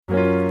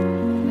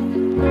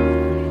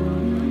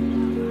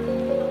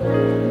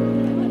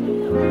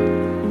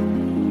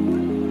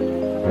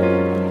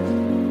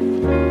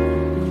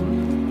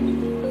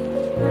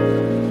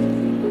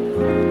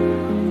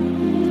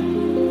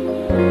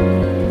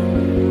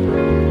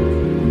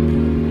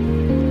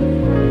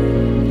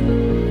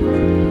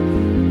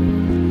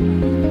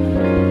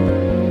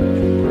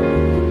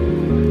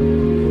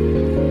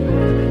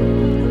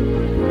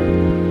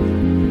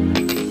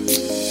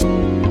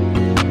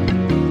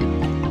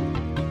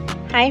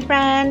Hi,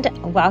 friend.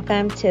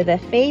 Welcome to the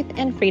Faith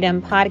and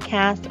Freedom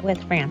Podcast with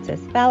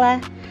Frances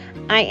Bella.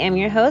 I am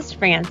your host,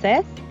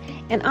 Frances,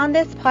 and on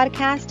this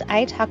podcast,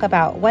 I talk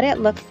about what it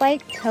looks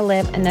like to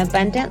live an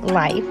abundant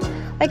life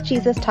like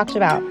Jesus talked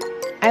about.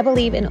 I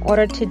believe in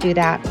order to do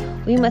that,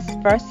 we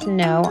must first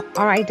know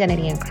our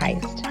identity in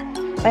Christ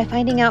by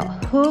finding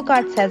out who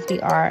God says we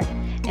are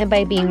and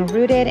by being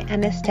rooted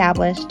and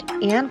established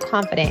and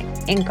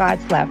confident in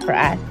God's love for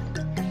us.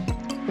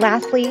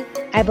 Lastly,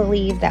 I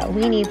believe that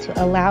we need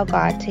to allow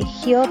God to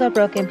heal the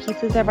broken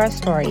pieces of our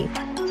story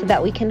so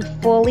that we can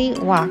fully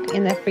walk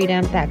in the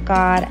freedom that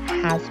God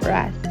has for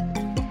us.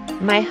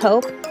 My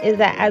hope is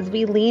that as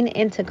we lean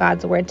into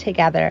God's word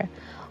together,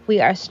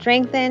 we are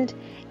strengthened,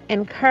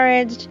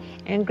 encouraged,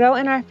 and grow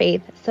in our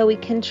faith so we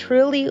can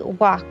truly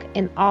walk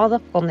in all the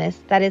fullness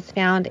that is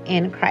found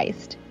in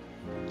Christ.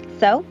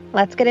 So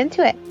let's get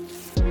into it.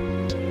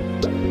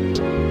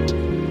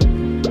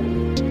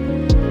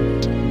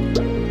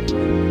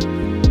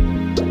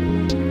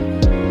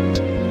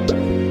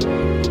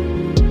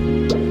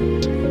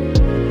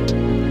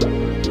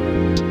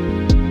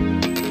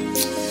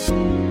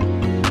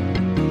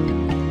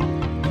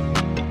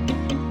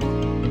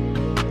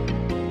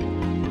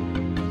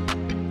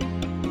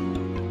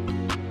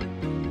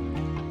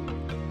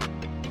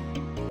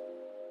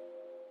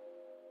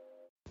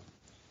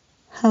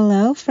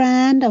 Hello,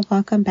 friend.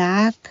 Welcome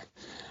back.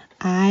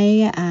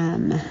 I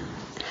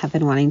have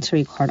been wanting to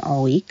record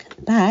all week,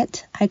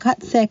 but I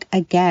got sick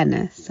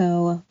again.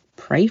 So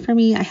pray for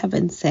me. I have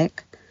been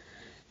sick.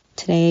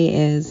 Today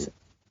is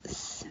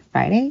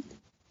Friday.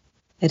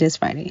 It is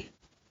Friday.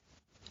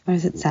 Or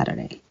is it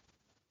Saturday?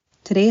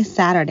 Today is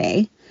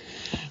Saturday.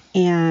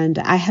 And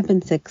I have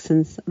been sick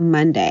since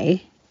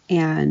Monday.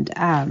 And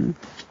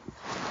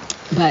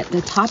but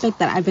the topic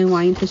that I've been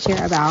wanting to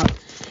share about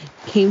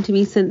came to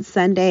me since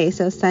Sunday.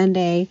 So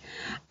Sunday,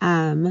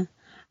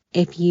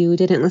 if you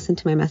didn't listen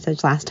to my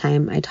message last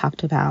time, I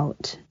talked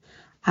about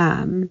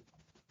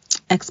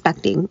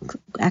expectation,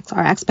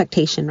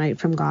 right,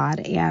 from God.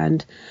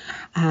 And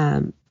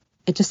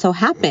it just so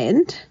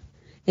happened,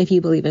 if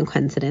you believe in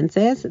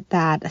coincidences,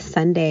 that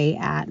Sunday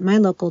at my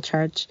local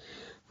church,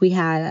 we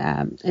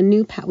had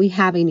we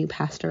have a new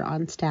pastor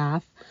on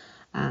staff.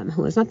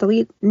 Who is not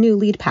the new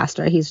lead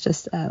pastor. He's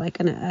just like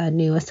a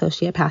new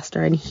associate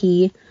pastor. And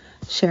he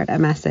shared a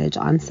message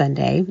on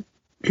Sunday.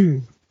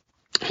 And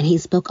he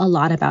spoke a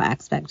lot about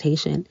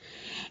expectation.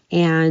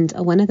 And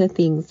one of the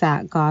things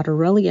that God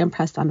really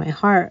impressed on my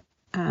heart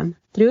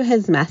through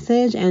his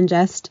message and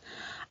just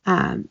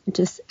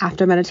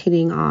after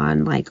meditating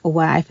on like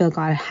what I feel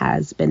God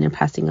has been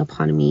impressing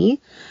upon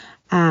me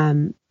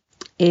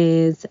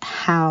is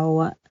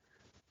how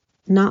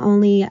not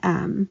only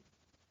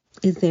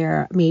is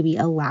there maybe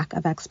a lack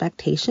of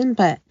expectation,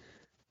 but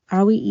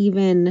are we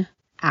even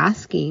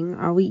asking?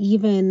 Are we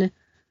even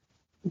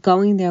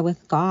going there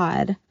with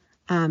God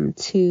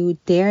to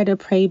dare to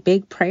pray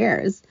big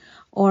prayers?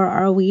 Or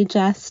are we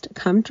just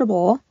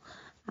comfortable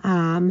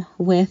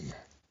with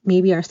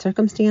maybe our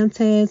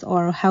circumstances,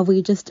 or have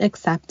we just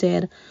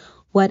accepted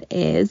what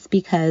is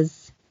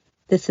because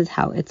this is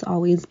how it's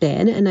always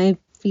been? And I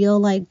feel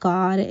like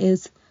God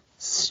is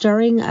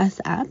stirring us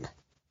up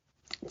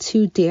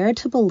to dare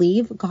to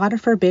believe God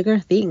for bigger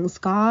things.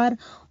 God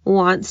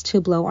wants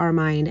to blow our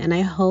mind. And I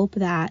hope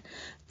that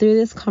through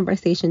this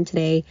conversation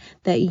today,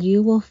 that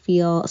you will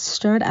feel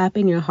stirred up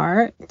in your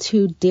heart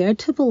to dare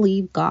to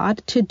believe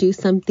God to do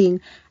something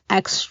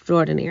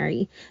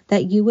extraordinary,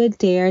 that you would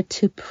dare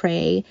to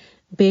pray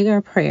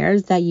bigger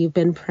prayers that you've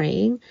been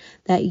praying,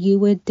 that you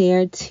would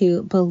dare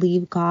to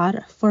believe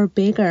God for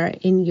bigger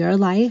in your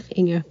life,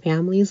 in your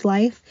family's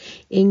life,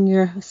 in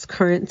your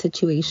current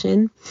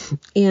situation.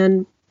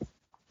 And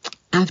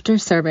after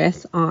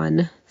service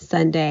on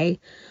Sunday,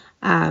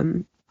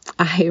 I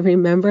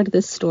remembered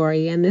this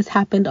story, and this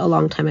happened a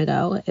long time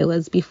ago. It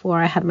was before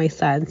I had my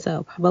son,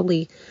 so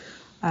probably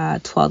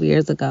 12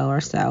 years ago or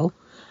so.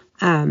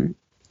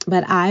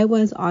 But I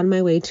was on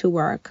my way to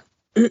work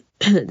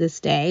this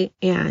day,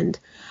 and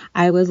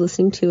I was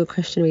listening to a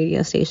Christian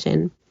radio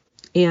station,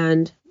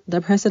 and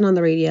the person on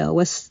the radio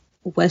was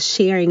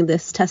sharing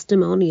this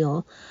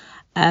testimonial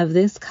of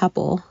this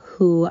couple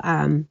who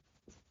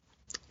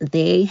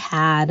they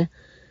had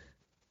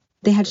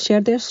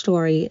shared their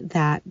story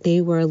that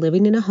they were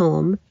living in a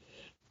home,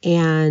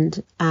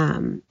 and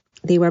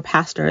they were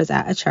pastors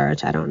at a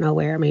church. I don't know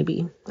where,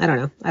 maybe. I don't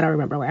know. I don't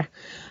remember where.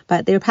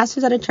 But they were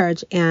pastors at a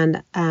church,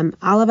 and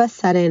all of a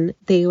sudden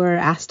they were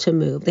asked to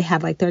move. They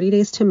had like 30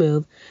 days to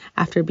move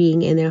after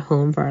being in their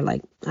home for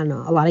like, I don't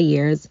know, a lot of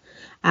years.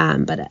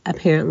 But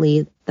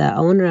apparently the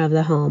owner of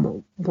the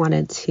home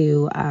wanted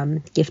to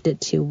gift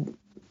it to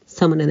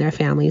someone in their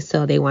family,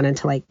 so they wanted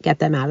to like get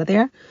them out of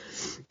there.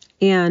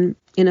 And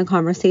in a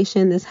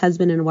conversation, this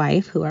husband and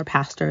wife, who are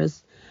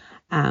pastors,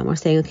 were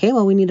saying, okay,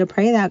 well, we need to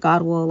pray that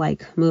God will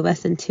like move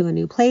us into a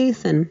new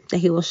place and that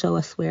he will show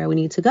us where we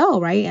need to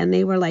go, right? And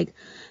they were like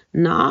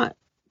not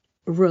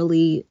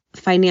really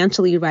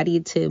financially ready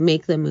to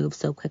make the move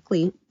so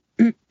quickly.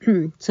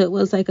 So it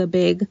was like a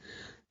big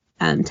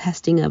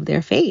testing of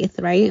their faith,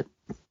 right?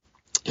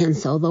 And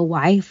so the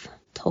wife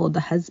told the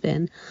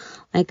husband,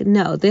 like,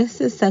 no,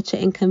 this is such an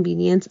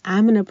inconvenience.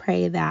 I'm going to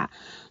pray that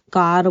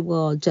God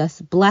will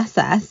just bless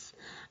us,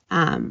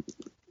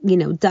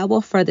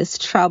 double for this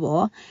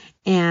trouble,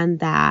 and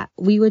that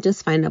we would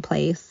just find a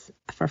place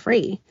for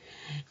free.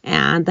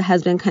 And the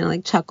husband kind of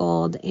like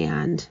chuckled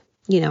and,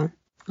 I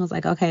was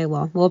like, okay,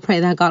 well, we'll pray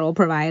that God will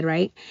provide,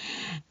 right?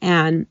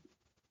 And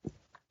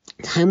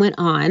time went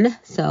on.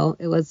 So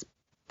it was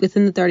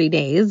within the 30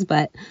 days,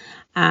 but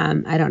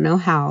I don't know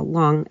how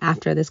long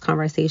after this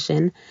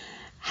conversation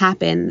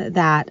happened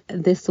that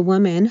this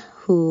woman,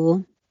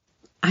 who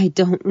I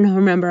don't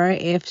remember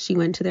if she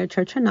went to their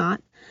church or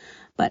not,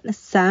 but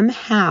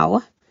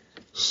somehow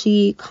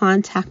she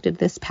contacted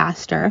this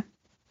pastor,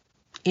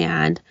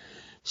 and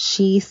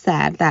she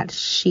said that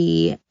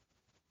she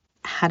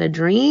had a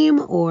dream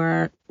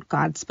or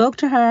God spoke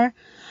to her,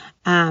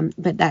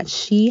 but that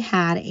she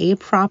had a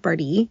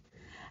property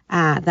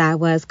that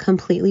was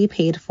completely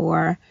paid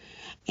for,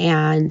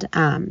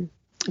 and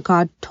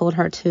God told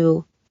her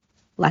to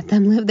let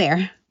them live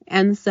there.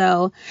 And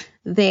so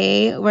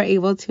they were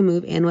able to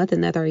move in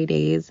within the 30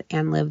 days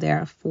and live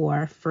there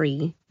for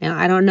free. Now,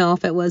 I don't know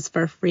if it was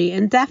for free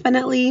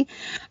indefinitely,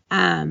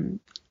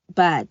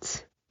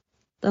 but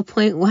the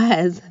point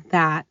was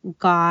that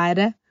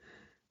God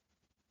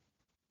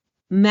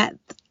met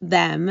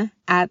them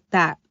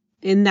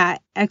in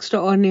that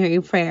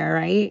extraordinary prayer,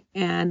 right?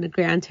 And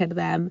granted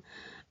them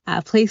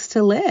a place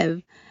to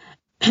live.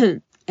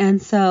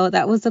 And so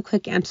that was a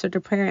quick answer to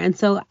prayer. And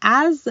so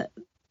as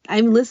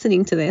I'm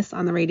listening to this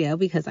on the radio,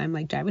 because I'm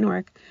like driving to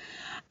work,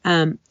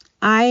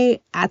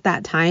 I at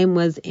that time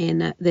was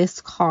in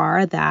this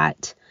car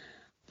that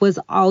was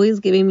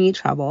always giving me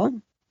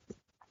trouble.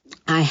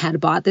 I had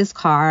bought this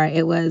car.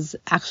 It was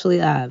actually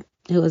a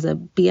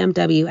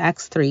BMW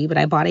X3, but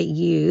I bought it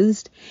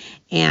used,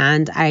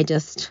 and I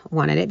just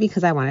wanted it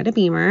because I wanted a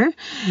Beamer.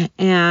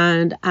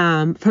 And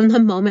from the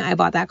moment I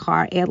bought that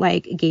car, it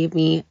like gave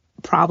me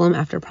problem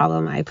after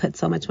problem. I put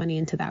so much money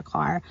into that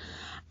car.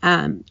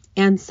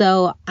 And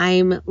so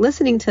I'm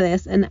listening to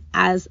this, and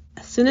as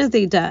soon as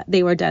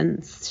they were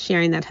done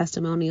sharing that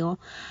testimonial,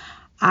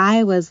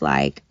 I was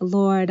like,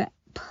 Lord,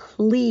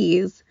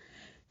 please,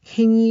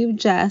 can you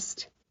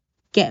just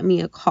get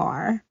me a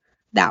car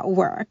that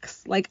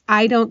works? Like,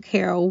 I don't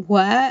care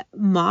what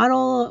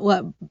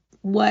model,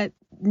 what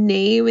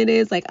name it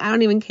is. Like, I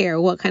don't even care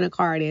what kind of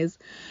car it is.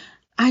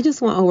 I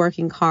just want a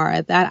working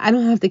car that I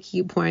don't have to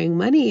keep pouring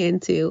money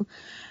into,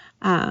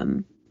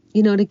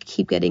 to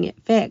keep getting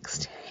it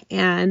fixed.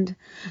 And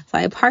so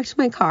I parked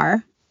my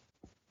car.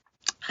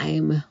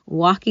 I'm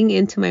walking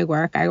into my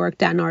work. I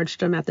worked at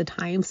Nordstrom at the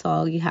time,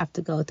 so you have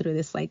to go through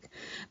this like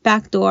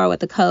back door with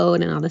the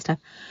code and all this stuff.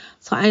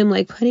 So I'm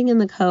like putting in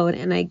the code,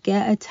 and I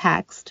get a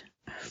text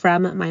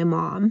from my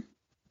mom.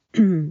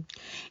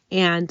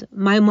 And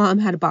my mom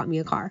had bought me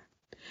a car.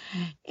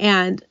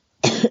 And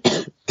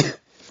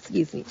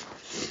excuse me.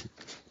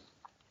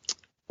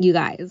 You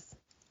guys,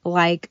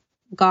 like,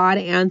 God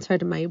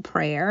answered my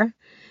prayer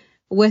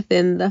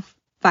within the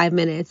 5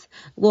 minutes.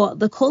 Well,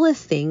 the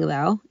coolest thing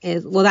though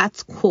is, well,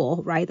 that's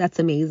cool, right? That's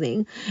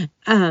amazing.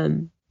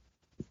 God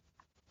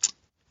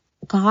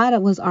had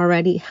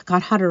already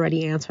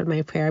answered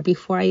my prayer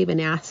before I even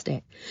asked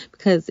it.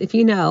 Because if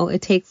you know,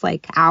 it takes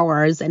like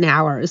hours and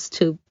hours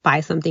to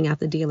buy something at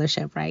the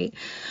dealership, right?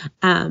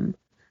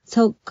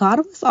 So God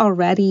was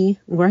already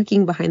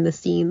working behind the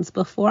scenes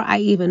before I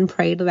even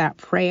prayed that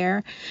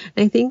prayer.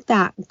 And I think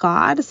that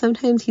God,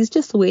 sometimes he's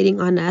just waiting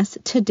on us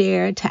to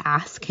dare to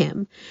ask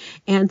him.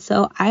 And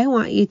so I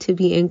want you to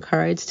be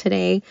encouraged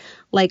today,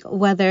 like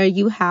whether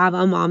you have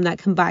a mom that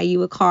can buy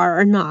you a car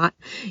or not.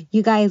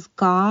 You guys,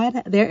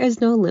 there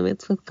is no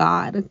limits with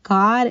God.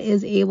 God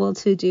is able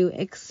to do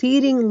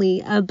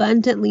exceedingly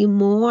abundantly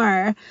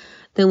more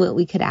than what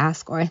we could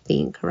ask or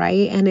think,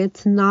 right? And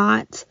it's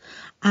not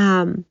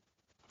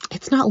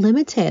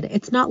limited.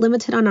 It's not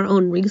limited on our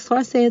own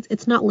resources.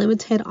 It's not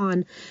limited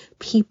on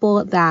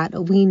people that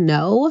we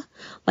know.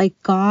 Like,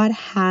 God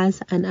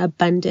has an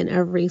abundance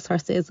of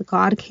resources.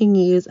 God can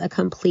use a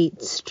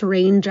complete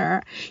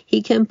stranger.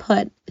 He can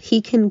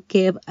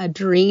give a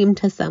dream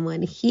to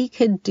someone. He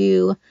could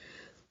do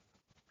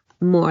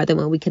more than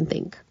what we can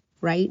think,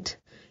 right?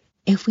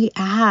 If we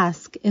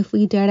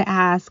dare to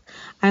ask.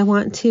 I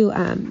want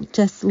to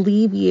just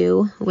leave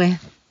you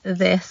with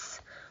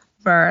this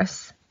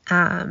verse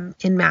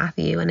in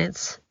Matthew, and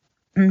it's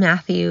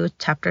Matthew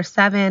chapter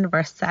 7,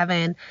 verse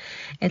 7.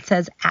 It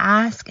says,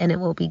 "Ask and it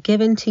will be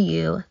given to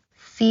you.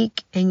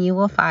 Seek and you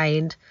will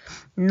find.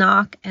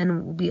 Knock and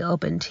it will be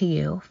open to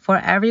you. For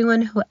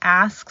everyone who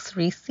asks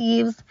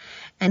receives,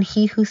 and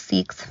he who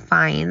seeks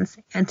finds,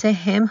 and to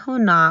him who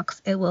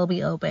knocks it will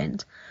be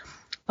opened.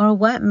 Or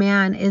what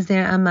man is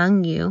there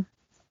among you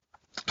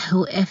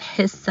who, if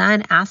his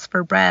son asks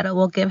for bread,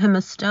 will give him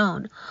a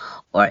stone?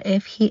 Or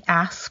if he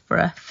asks for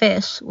a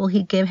fish, will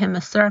he give him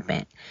a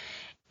serpent?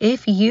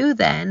 If you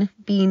then,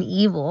 being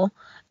evil,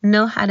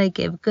 know how to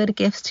give good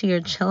gifts to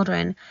your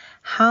children,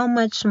 how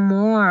much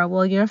more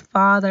will your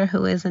Father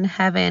who is in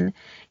heaven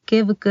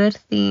give good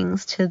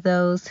things to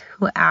those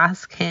who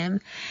ask him?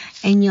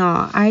 And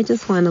y'all, I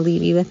just want to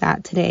leave you with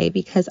that today,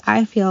 because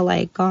I feel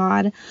like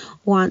God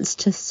wants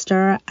to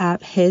stir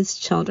up his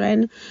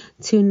children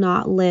to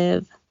not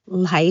live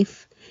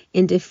life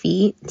in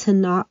defeat, to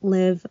not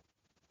live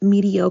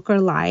mediocre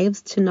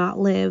lives, to not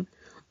live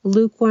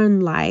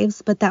lukewarm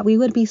lives, but that we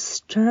would be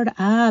stirred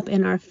up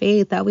in our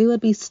faith, that we would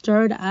be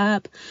stirred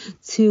up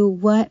to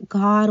what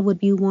God would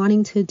be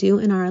wanting to do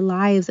in our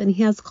lives. And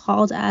he has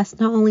called us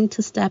not only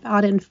to step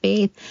out in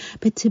faith,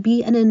 but to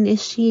be an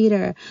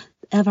initiator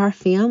of our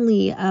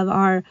family, of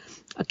our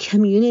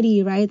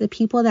community, right? The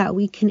people that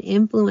we can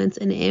influence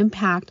and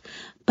impact.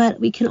 But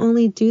we can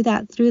only do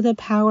that through the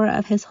power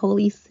of his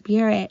Holy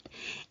Spirit.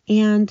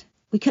 And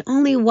we can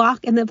only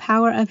walk in the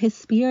power of his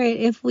Spirit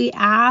if we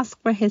ask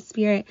for his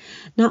Spirit,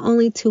 not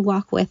only to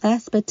walk with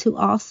us, but to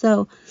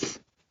also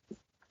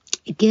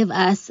give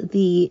us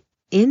the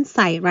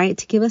insight, right?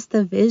 To give us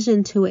the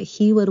vision to what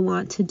he would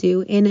want to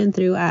do in and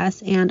through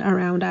us and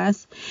around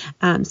us,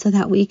 so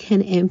that we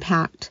can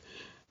impact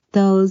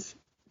those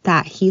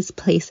that he's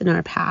placed in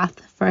our path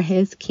for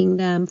his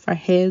kingdom, for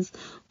his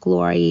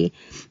glory.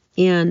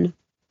 And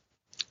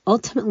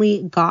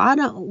ultimately, God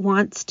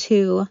wants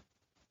to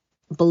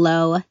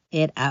blow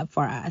it up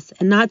for us,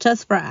 and not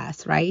just for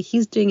us, right?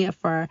 He's doing it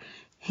for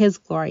his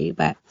glory,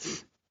 but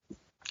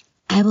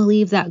I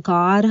believe that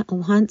God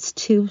wants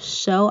to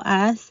show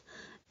us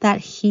that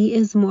he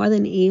is more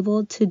than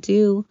able to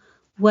do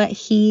what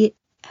he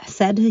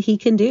said he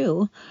can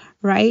do,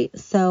 right?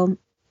 So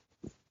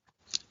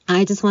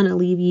I just want to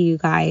leave you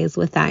guys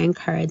with that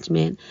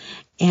encouragement,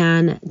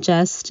 and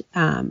just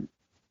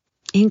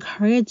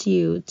encourage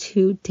you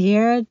to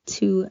dare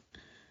to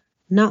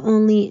not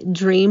only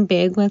dream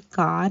big with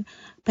God,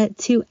 but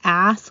to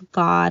ask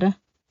God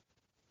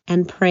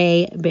and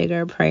pray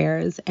bigger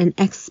prayers and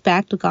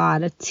expect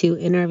God to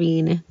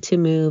intervene, to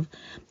move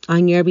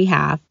on your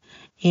behalf.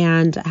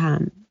 And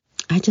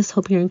I just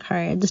hope you're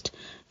encouraged,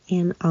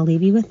 and I'll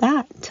leave you with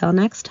that. Till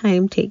next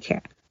time, take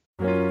care.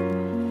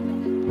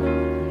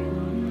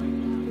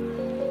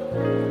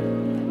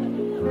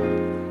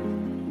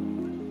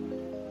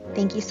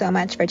 Thank you so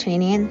much for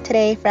tuning in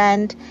today,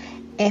 friend.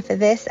 If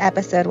this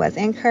episode was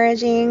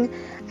encouraging,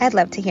 I'd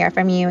love to hear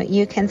from you.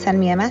 You can send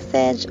me a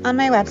message on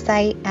my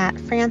website at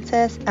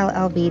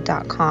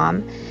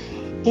francesllv.com.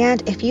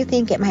 And if you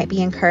think it might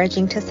be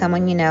encouraging to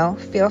someone you know,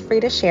 feel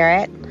free to share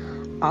it.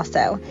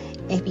 Also,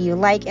 if you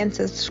like and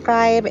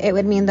subscribe, it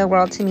would mean the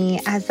world to me,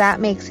 as that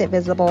makes it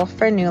visible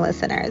for new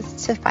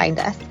listeners to find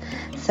us.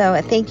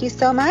 So thank you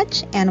so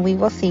much, and we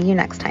will see you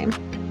next time.